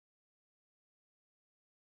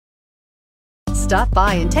Stop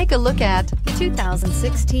by and take a look at the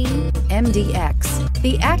 2016 MDX.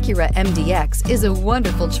 The Acura MDX is a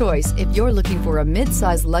wonderful choice if you're looking for a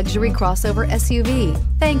mid-size luxury crossover SUV.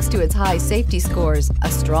 Thanks to its high safety scores,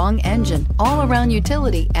 a strong engine, all-around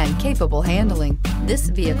utility, and capable handling, this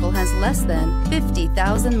vehicle has less than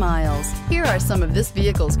 50,000 miles. Here are some of this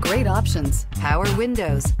vehicle's great options: power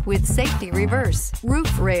windows with safety reverse,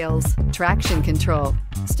 roof rails, traction control,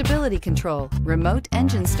 stability control, remote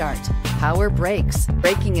engine start, power brakes,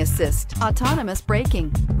 braking assist, autonomous braking,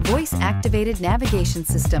 voice-activated navigation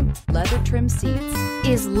system, leather trim seats.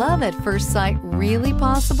 Is love at first sight really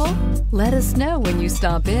possible? Let us know when you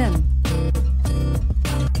stop in.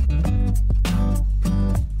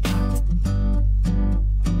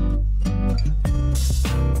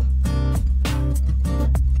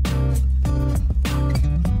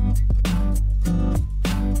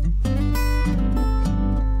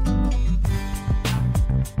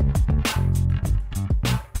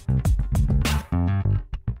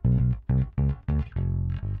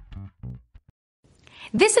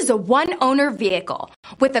 This is a one-owner vehicle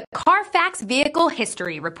with a Carfax Vehicle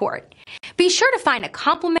History Report. Be sure to find a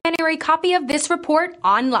complimentary copy of this report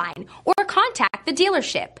online or contact the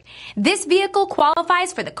dealership. This vehicle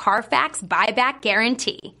qualifies for the Carfax Buyback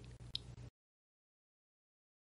Guarantee.